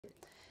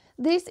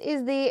This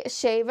is the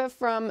shaver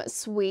from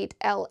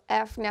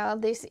SweetLF. Now,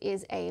 this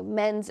is a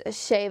men's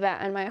shaver,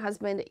 and my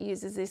husband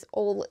uses this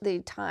all the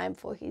time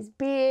for his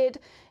beard,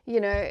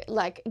 you know,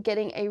 like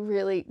getting a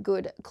really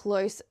good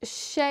close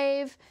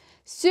shave.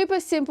 Super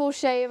simple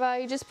shaver.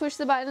 You just push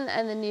the button,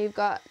 and then you've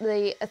got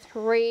the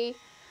 3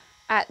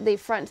 at the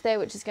front there,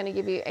 which is going to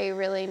give you a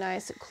really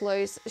nice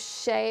close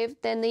shave.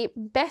 Then the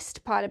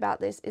best part about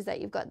this is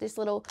that you've got this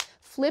little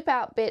flip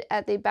out bit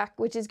at the back,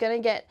 which is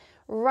going to get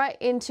right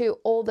into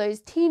all those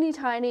teeny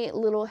tiny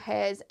little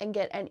hairs and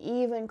get an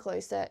even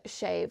closer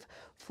shave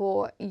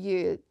for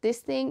you. This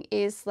thing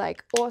is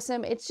like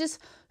awesome. It's just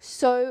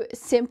so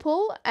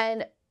simple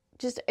and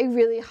just a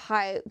really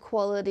high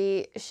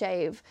quality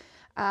shave.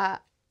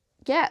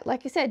 Yeah,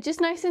 like I said,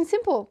 just nice and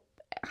simple.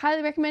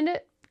 Highly recommend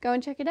it. Go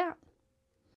and check it out.